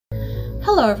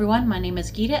Hello everyone, my name is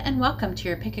Geeta and welcome to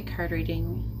your Pick a Card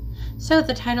reading. So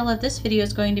the title of this video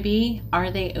is going to be,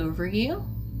 Are They Over You?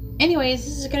 Anyways,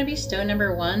 this is going to be stone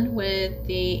number 1 with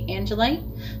the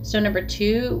Angelite, stone number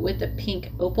 2 with the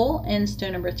pink opal, and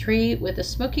stone number 3 with the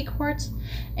smoky quartz,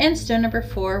 and stone number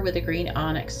 4 with the green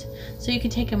onyx. So you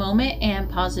can take a moment and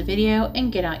pause the video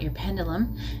and get out your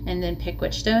pendulum and then pick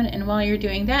which stone. And while you're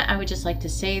doing that, I would just like to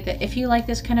say that if you like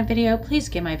this kind of video, please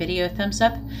give my video a thumbs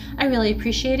up. I really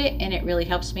appreciate it and it really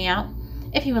helps me out.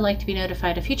 If you would like to be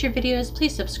notified of future videos,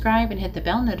 please subscribe and hit the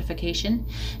bell notification.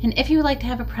 And if you would like to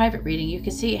have a private reading, you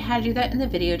can see how to do that in the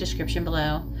video description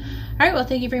below. Alright, well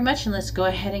thank you very much, and let's go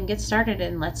ahead and get started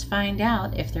and let's find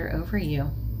out if they're over you.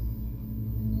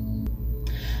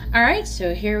 Alright,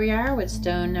 so here we are with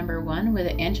stone number 1 with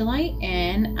the Angelite,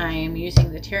 and I am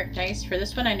using the tarot dice for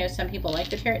this one. I know some people like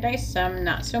the tarot dice, some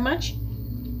not so much.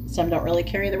 Some don't really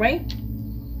care either way.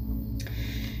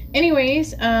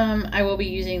 Anyways, I will be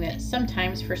using that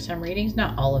sometimes for some readings,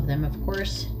 not all of them, of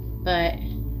course, but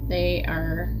they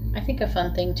are, I think, a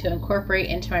fun thing to incorporate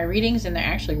into my readings, and they're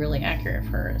actually really accurate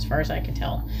for as far as I can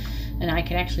tell. And I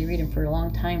can actually read them for a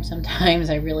long time. Sometimes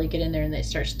I really get in there and it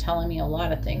starts telling me a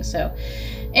lot of things. So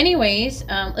anyways,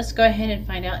 let's go ahead and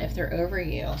find out if they're over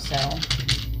you. So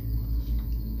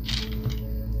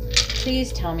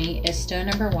please tell me, is stone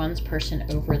number 1's person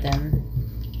over them?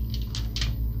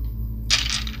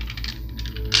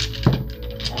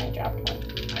 Dropped one.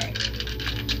 Alright.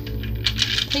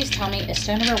 Please tell me, is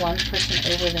stone number 1's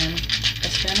person over them?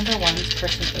 Is stone number 1's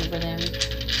person over them?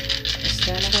 Is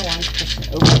stone number 1's person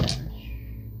over them?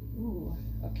 Ooh,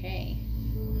 okay.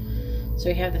 So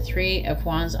we have the 3 of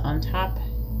Wands on top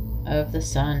of the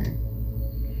Sun.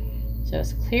 So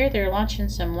it's clear they're launching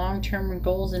some long-term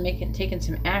goals and taking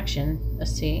some action.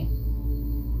 Let's see.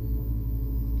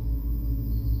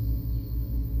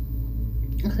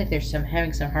 Looks like they're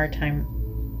having some hard time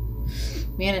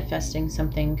manifesting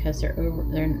something because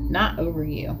they're not over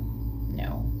you.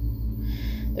 No,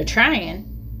 they're trying.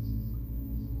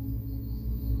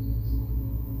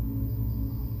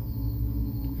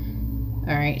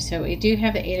 All right, so we do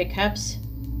have the 8 of Cups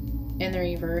in the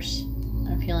reverse.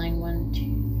 I'm feeling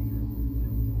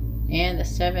 1, 2, and the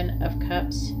 7 of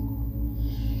Cups.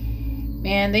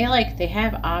 Man, they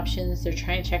have options. They're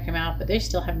trying to check them out, but they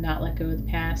still have not let go of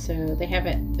the past. So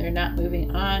they're not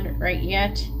moving on right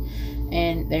yet.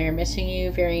 And they're missing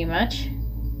you very much.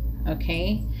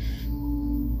 Okay.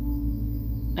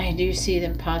 I do see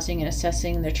them pausing and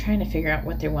assessing. They're trying to figure out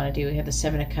what they want to do. We have the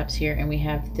 7 of Cups here, and we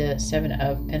have the 7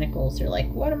 of Pentacles. They're like,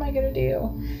 what am I going to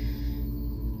do?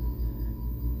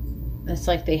 It's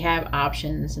like they have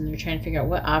options, and they're trying to figure out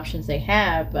what options they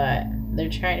have, but they're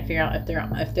trying to figure out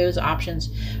if those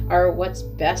options are what's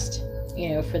best, you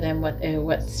know, for them,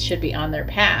 what should be on their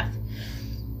path.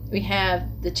 We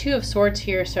have the 2 of Swords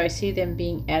here, so I see them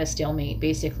being at a stalemate,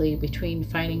 basically, between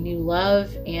finding new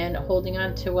love and holding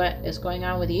on to what is going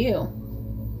on with you.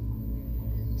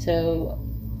 So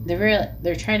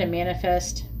they're trying to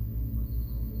manifest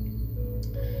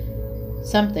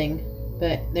something,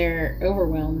 but they're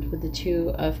overwhelmed with the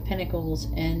 2 of Pentacles,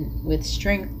 and with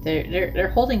strength,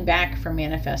 they're holding back from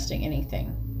manifesting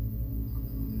anything.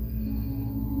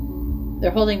 They're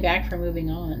holding back from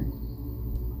moving on.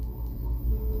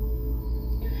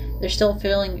 They're still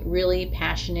feeling really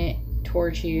passionate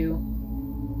towards you,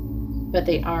 but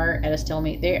they are at a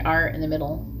stalemate. They are in the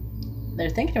middle.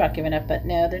 They're thinking about giving up, but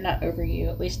no, they're not over you,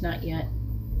 at least not yet.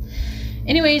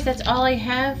 Anyways, that's all I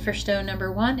have for stone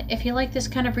number 1. If you like this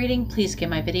kind of reading, please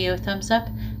give my video a thumbs up.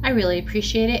 I really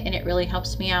appreciate it, and it really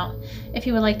helps me out. If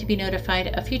you would like to be notified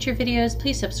of future videos,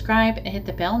 please subscribe and hit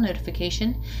the bell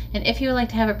notification. And if you would like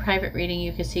to have a private reading,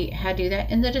 you can see how to do that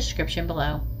in the description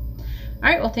below.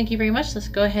 Alright, well thank you very much. Let's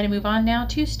go ahead and move on now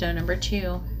to stone number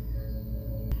 2.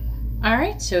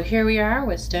 Alright, so here we are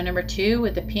with stone number 2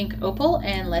 with the pink opal,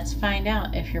 and let's find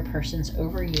out if your person's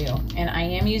over you. And I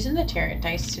am using the tarot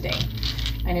dice today.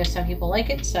 I know some people like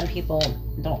it, some people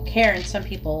don't care, and some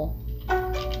people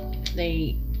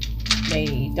they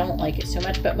don't like it so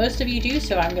much, but most of you do,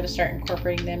 so I'm going to start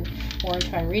incorporating them more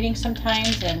into my reading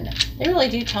sometimes, and they really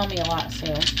do tell me a lot.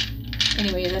 So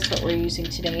anyway, that's what we're using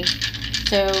today.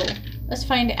 So let's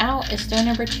find out, is stone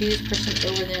number 2's person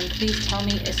over them? Please tell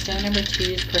me, is stone number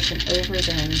 2's person over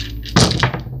them?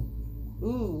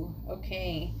 Ooh,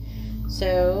 okay.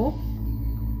 So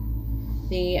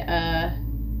the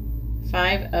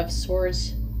 5 of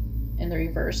Swords in the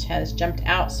reverse has jumped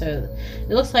out. So it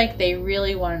looks like they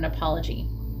really want an apology.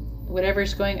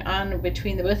 Whatever's going on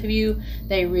between the both of you,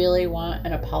 they really want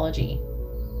an apology.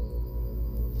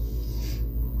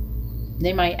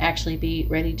 They might actually be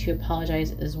ready to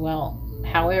apologize as well.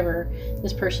 However,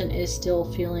 this person is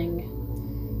still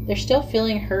feeling, they're still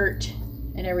feeling hurt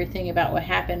and everything about what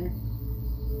happened.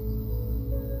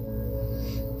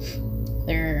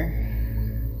 They're,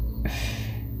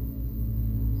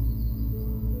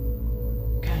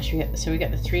 gosh, we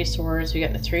got the Three of Swords, we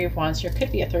got the Three of Wands. There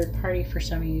could be a third party for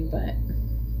some of you, but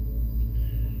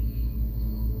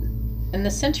in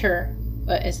the center,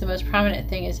 what is the most prominent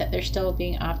thing is that they're still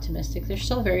being optimistic. They're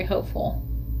still very hopeful.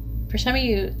 For some of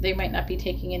you, they might not be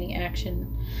taking any action,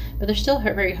 but they're still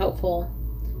very hopeful.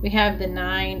 We have the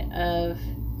Nine of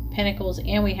Pentacles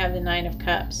and we have the Nine of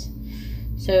Cups.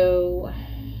 So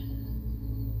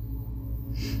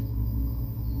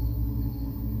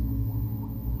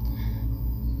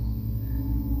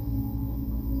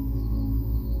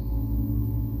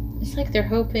it's like they're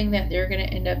hoping that they're going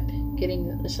to end up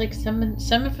getting, it's like some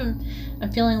of them,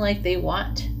 I'm feeling like they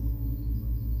want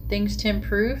things to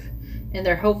improve and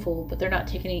they're hopeful, but they're not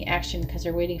taking any action because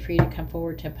they're waiting for you to come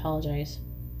forward to apologize.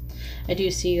 I do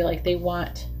see like they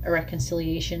want a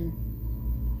reconciliation.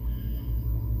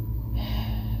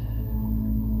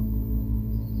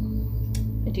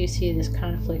 I do see this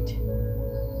conflict.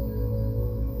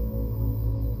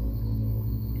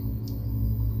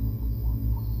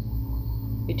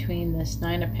 Between this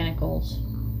Nine of Pentacles.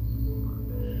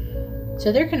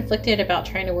 So they're conflicted about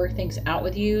trying to work things out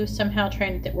with you, somehow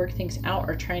trying to work things out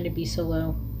or trying to be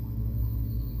solo.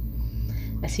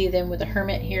 I see them with the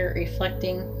Hermit here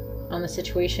reflecting on the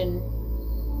situation.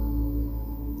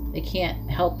 They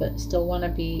can't help but still want to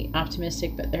be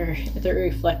optimistic, but they're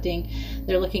reflecting.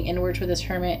 They're looking inwards with this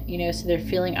Hermit, you know, so they're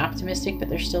feeling optimistic, but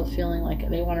they're still feeling like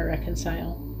they want to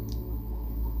reconcile.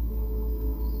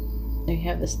 There you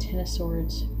have this Ten of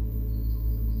Swords.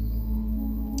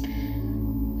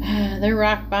 They're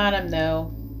rock bottom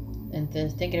though, and they're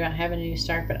thinking about having a new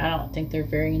start, but I don't think they're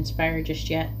very inspired just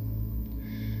yet.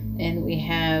 And we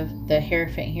have the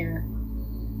Hierophant here.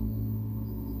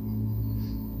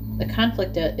 The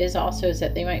conflict is also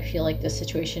that they might feel like this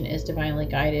situation is divinely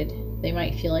guided. They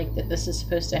might feel like that this is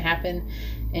supposed to happen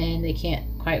and they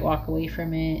can't quite walk away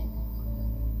from it.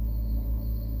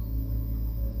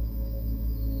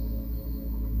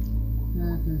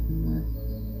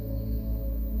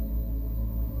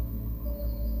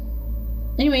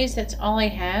 Anyways, that's all I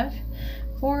have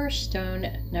for stone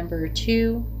number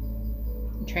 2.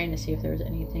 I'm trying to see if there was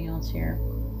anything else here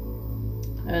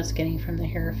I was getting from the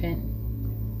Hierophant.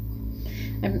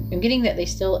 I'm getting that they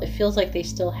still, it feels like they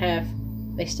still have,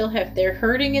 they're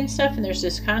hurting and stuff, and there's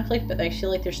this conflict, but I feel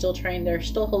like they're still trying, they're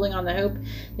still holding on the hope.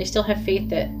 They still have faith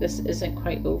that this isn't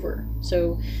quite over.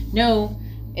 So no,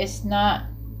 it's not,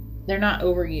 they're not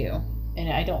over you. And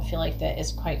I don't feel like that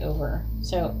is quite over.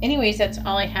 So anyways, that's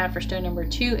all I have for stone number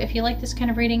 2. If you like this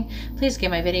kind of reading, please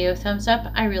give my video a thumbs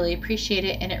up. I really appreciate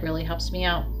it and it really helps me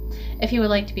out. If you would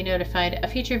like to be notified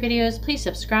of future videos, please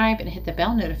subscribe and hit the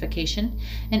bell notification.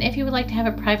 And if you would like to have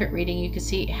a private reading, you can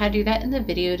see how to do that in the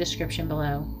video description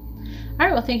below.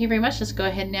 Alright, well thank you very much. Let's go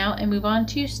ahead now and move on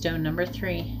to stone number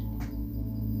 3.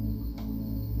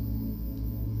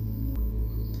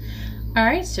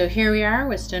 Alright, so here we are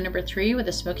with stone number 3 with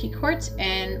the smoky quartz,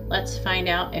 and let's find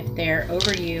out if they're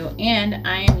over you. And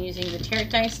I am using the tarot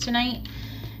dice tonight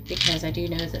because I do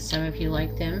know that some of you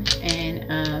like them,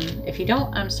 and if you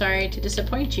don't, I'm sorry to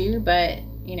disappoint you, but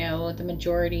you know, the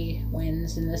majority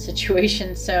wins in this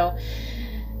situation, so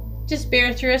just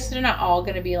bear through us. They're not all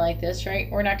going to be like this,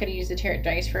 right? We're not going to use the tarot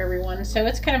dice for everyone, so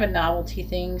it's kind of a novelty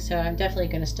thing, so I'm definitely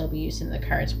going to still be using the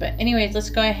cards. But anyways, let's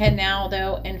go ahead now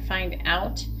though and find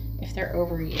out if they're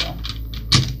over you.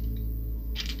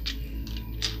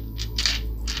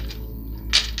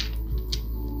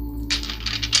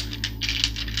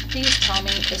 Please tell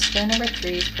me, is stone number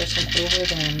 3's person over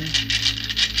them?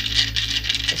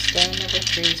 Is stone number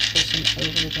 3's person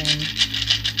over them?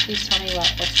 Please tell me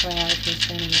what's going on between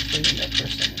stone number 3 and their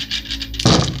person.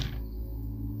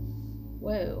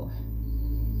 Whoa.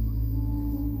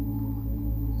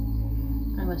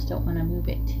 I almost don't want to move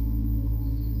it.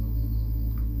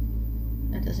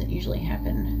 That doesn't usually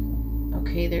happen.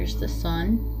 Okay, there's the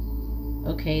sun.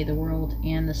 Okay, the world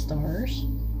and the stars.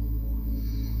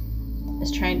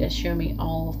 It's trying to show me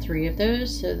all 3 of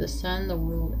those. So the sun, the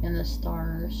world, and the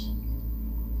stars.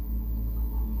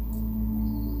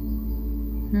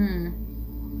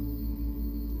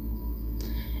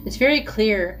 It's very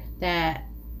clear that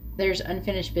there's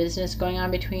unfinished business going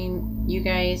on between you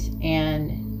guys,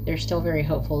 and they're still very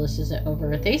hopeful this isn't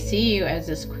over. They see you as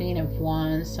this Queen of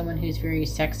Wands, someone who's very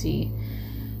sexy.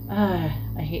 I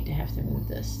hate to have to move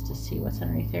this to see what's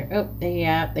underneath there. Oh, they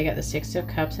got the Six of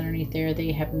Cups underneath there.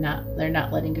 They're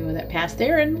not letting go of that past.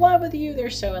 They're in love with you. They're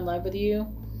so in love with you.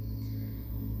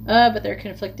 But they're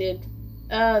conflicted.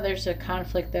 There's a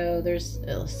conflict though. There's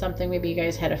something, maybe you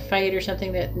guys had a fight or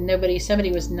something that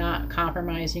somebody was not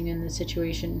compromising in the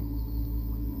situation.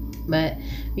 But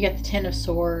we got the Ten of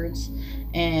Swords,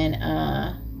 and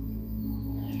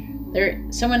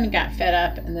someone got fed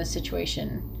up in this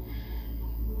situation.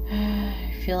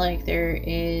 I feel like there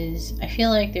is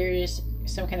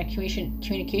some kind of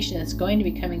communication that's going to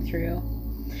be coming through.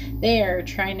 They are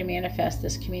trying to manifest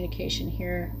this communication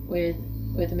here with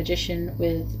the Magician,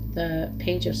 with the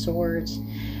Page of Swords,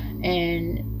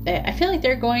 and I feel like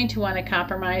they're going to want to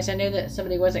compromise. I know that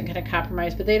somebody wasn't going to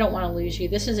compromise, but they don't want to lose you.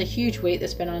 This is a huge weight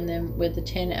that's been on them with the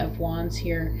Ten of Wands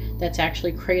here that's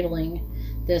actually cradling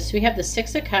this. We have the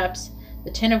Six of Cups,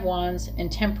 the Ten of Wands,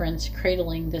 and Temperance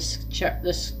cradling this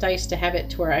dice to have it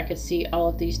to where I could see all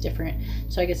of these different.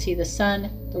 So I could see the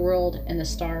sun, the world, and the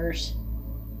stars.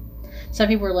 Some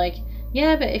people were like,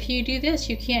 yeah, but if you do this,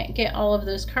 you can't get all of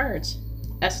those cards.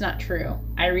 That's not true.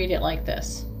 I read it like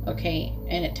this. Okay,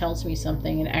 and it tells me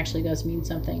something. It actually does mean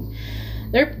something.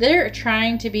 They're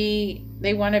trying to be,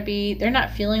 they want to be, they're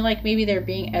not feeling like maybe they're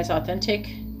being as authentic,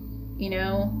 you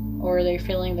know, or they're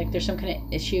feeling like there's some kind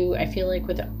of issue, I feel like,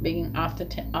 with being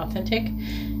authentic.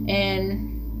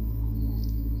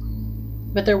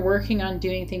 But they're working on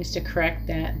doing things to correct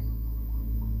that.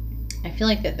 I feel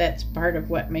like that's part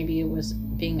of what maybe it was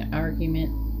being an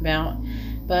argument about.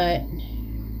 But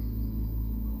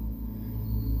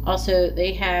also,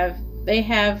 they have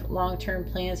long-term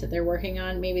plans that they're working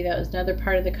on. Maybe that was another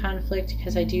part of the conflict,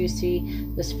 because I do see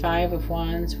this Five of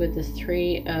Wands with the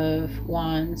Three of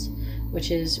Wands,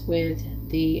 which is with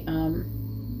the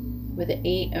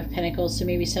Eight of Pentacles. So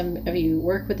maybe some of you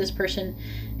work with this person,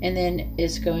 and then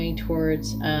is going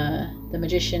towards the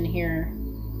Magician here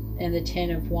and the Ten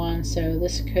of Wands. So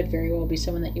this could very well be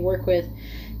someone that you work with,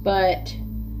 but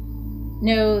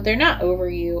no, they're not over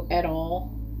you at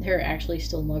all. They're actually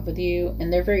still in love with you,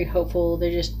 and they're very hopeful.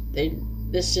 This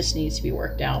just needs to be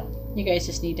worked out. You guys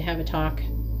just need to have a talk.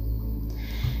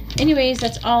 Anyways,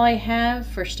 that's all I have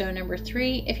for stone number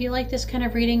 3. If you like this kind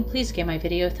of reading, please give my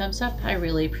video a thumbs up. I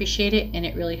really appreciate it, and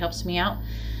it really helps me out.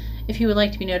 If you would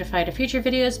like to be notified of future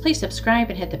videos, please subscribe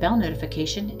and hit the bell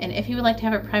notification. And if you would like to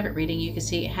have a private reading, you can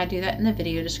see how to do that in the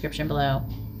video description below.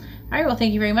 Alright, well,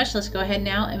 thank you very much. Let's go ahead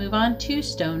now and move on to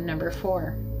stone number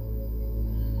 4.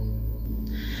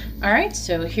 Alright,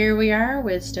 so here we are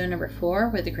with stone number 4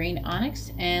 with the green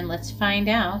onyx, and let's find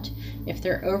out if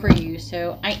they're over you.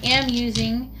 So I am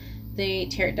using the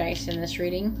tarot dice in this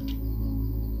reading.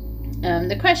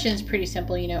 The question is pretty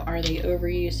simple, you know, are they over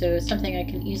you? So it's something I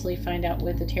can easily find out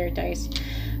with the tarot dice.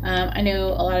 I know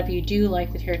a lot of you do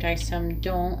like the tarot dice, some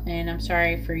don't, and I'm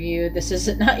sorry for you. This is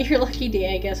not your lucky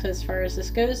day, I guess, as far as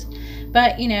this goes.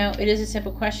 But, you know, it is a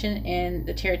simple question, and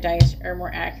the tarot dice are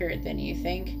more accurate than you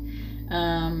think.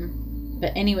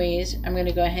 But anyways, I'm going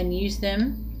to go ahead and use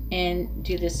them and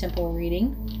do this simple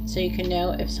reading so you can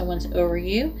know if someone's over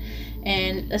you.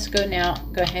 And let's go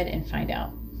ahead and find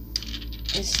out.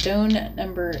 Is stone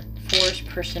number 4's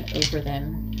person over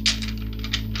them?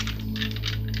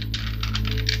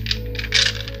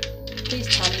 Please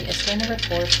tell me, is stone number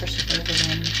 4's person over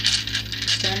them?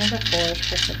 Stone number 4's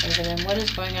person over them. What is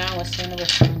going on with stone number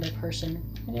 4 and their person?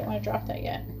 I didn't want to drop that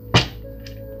yet.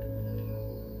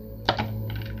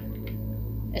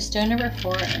 Is stone number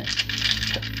 4's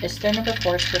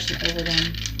person over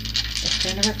them? Is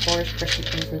stone number 4's person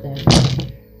over them?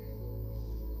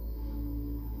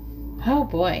 Oh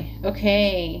boy.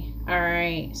 Okay.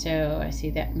 Alright. So I see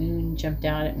that moon jumped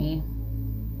out at me.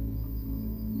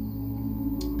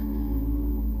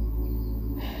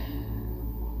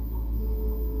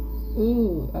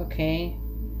 Ooh, okay.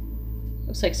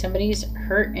 Looks like somebody's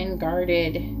hurt and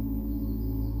guarded.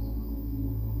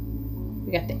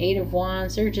 We got the Eight of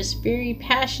Wands. They're just very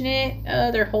passionate.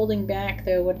 Oh, they're holding back,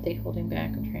 though. What are they holding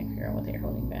back? I'm trying to figure out what they're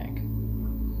holding back.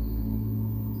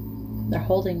 They're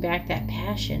holding back that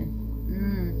passion.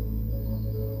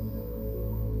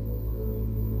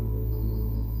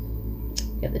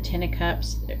 Got the Ten of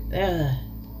Cups.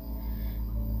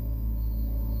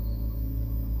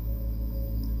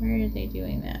 Where are they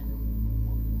doing that?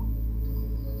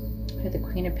 We have the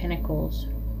Queen of Pentacles.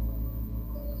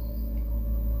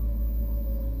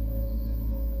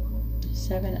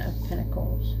 Seven of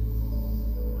Pentacles.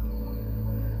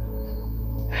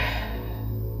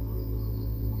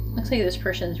 Looks like this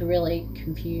person's really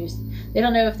confused. They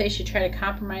don't know if they should try to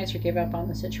compromise or give up on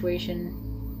the situation.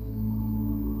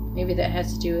 Maybe that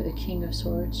has to do with the King of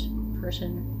Swords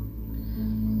person.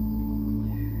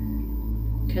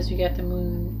 Because we got the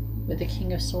Moon with the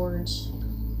King of Swords.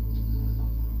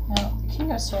 Now, the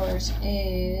King of Swords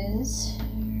is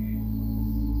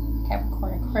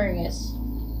Capricorn, Aquarius.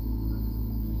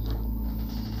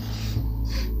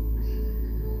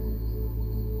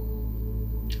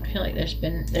 I feel like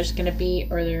there's going to be,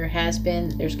 or there's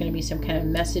going to be some kind of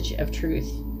message of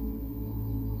truth.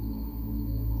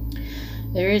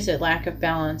 There is a lack of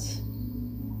balance.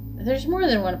 There's more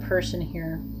than one person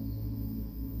here.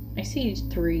 I see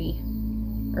 3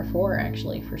 or 4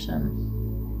 actually for some.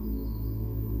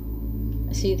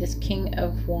 I see this King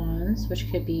of Wands,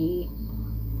 which could be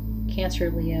Cancer,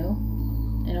 Leo,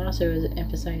 and also is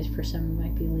emphasized for some it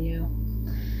might be Leo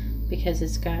because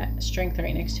it's got strength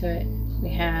right next to it. We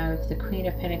have the Queen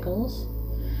of Pentacles,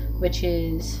 which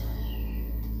is,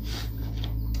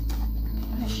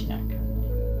 why is she not good?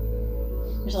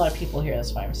 There's a lot of people here,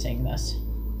 that's why I'm saying this.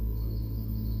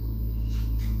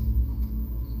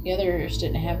 The others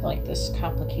didn't have like this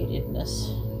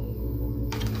complicatedness.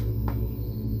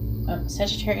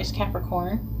 Sagittarius,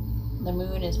 Capricorn. The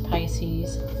moon is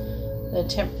Pisces. The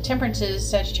temperance is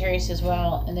Sagittarius as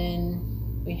well. And then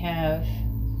we have,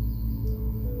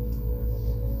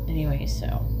 anyway,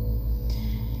 so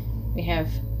we have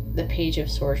the Page of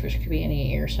Swords, which could be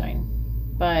any air sign.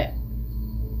 But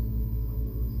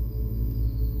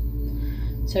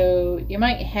so you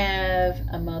might have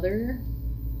a mother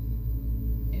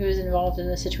who is involved in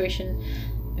the situation.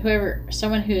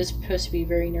 Someone who is supposed to be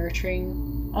very nurturing.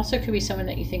 Also could be someone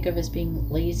that you think of as being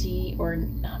lazy or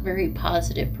not very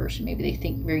positive person. Maybe they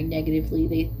think very negatively.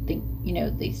 They think,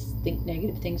 they think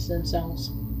negative things to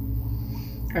themselves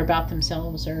or about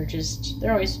themselves, or just,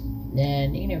 they're always,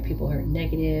 people who are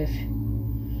negative.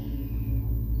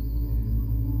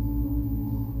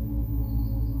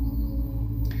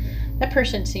 That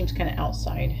person seems kind of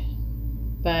outside,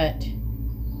 but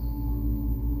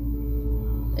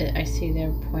I see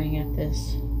them pointing at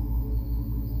this.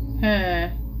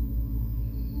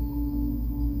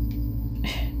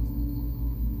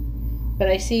 But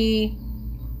I see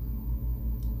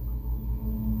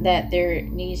that there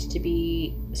needs to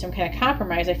be some kind of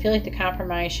compromise. I feel like the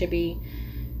compromise should be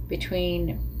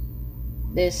between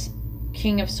this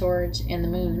King of Swords and the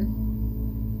Moon.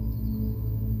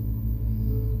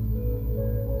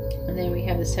 And then we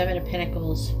have the Seven of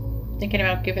Pentacles. Thinking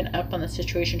about giving up on the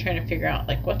situation, trying to figure out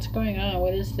like what's going on,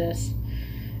 what is this?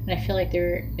 And I feel like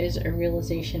there is a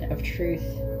realization of truth.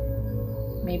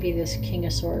 Maybe this King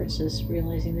of Swords is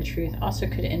realizing the truth. Also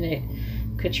could end it,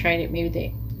 could try to,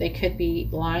 maybe they could be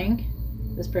lying.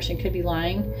 This person could be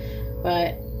lying,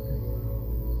 but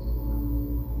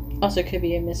also could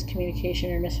be a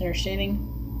miscommunication or misunderstanding.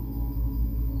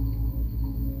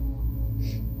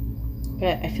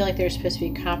 But I feel like there's supposed to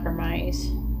be a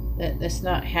compromise. That's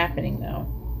not happening though.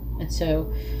 And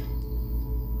so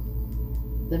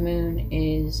the Moon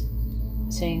is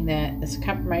saying that it's a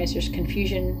compromise. There's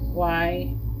confusion.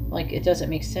 Why? Like it doesn't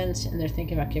make sense, and they're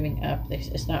thinking about giving up.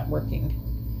 It's not working.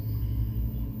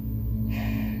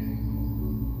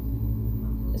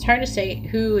 It's hard to say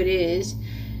who it is.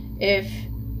 If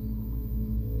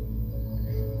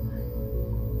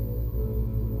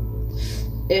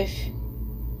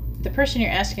the person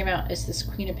you're asking about is this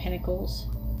Queen of Pentacles,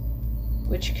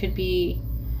 which could be,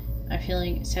 I'm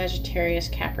feeling Sagittarius,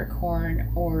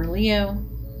 Capricorn, or Leo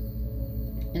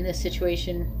in this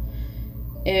situation.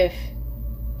 If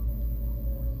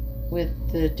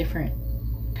with the different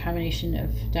combination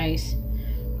of dice,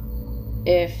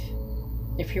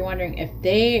 if you're wondering if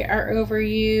they are over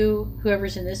you,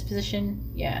 whoever's in this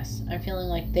position, yes, I'm feeling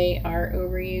like they are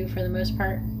over you for the most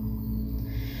part.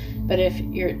 But if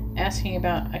you're asking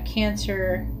about a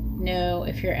Cancer, no.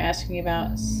 If you're asking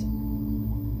about,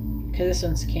 because this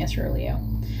one's Cancer or Leo,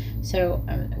 so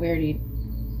we already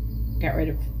got rid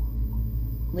of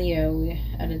Leo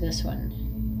out of this one.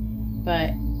 But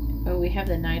oh, we have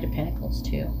the Knight of Pentacles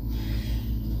too.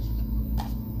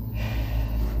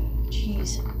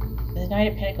 Jeez, the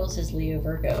Knight of Pentacles is Leo,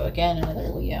 Virgo. Again, another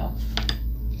Leo.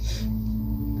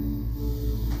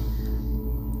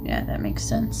 Yeah, that makes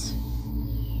sense.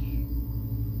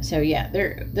 So yeah,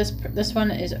 this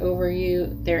one is over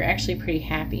you. They're actually pretty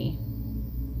happy,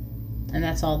 and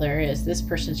that's all there is. This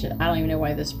person should, I don't even know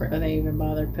why they even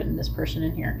bothered putting this person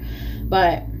in here,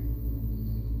 but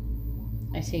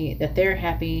I see that they're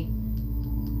happy.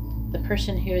 The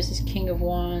person who is this King of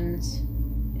Wands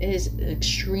is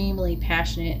extremely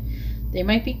passionate. They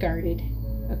might be guarded,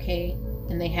 okay,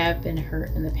 and they have been hurt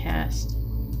in the past,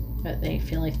 but they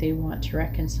feel like they want to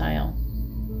reconcile.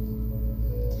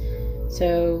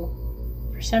 So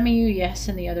for some of you, yes,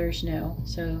 and the others, no.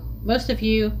 So most of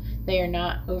you, they are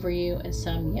not over you, and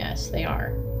some, yes, they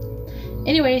are.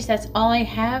 Anyways, that's all I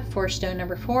have for stone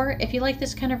number 4. If you like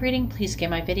this kind of reading, please give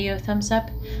my video a thumbs up.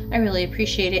 I really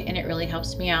appreciate it, and it really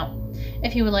helps me out.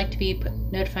 If you would like to be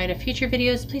notified of future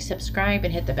videos, please subscribe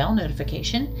and hit the bell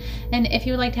notification. And if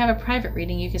you would like to have a private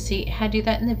reading, you can see how to do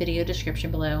that in the video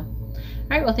description below. All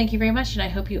right, well, thank you very much, and I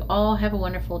hope you all have a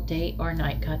wonderful day or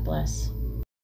night. God bless.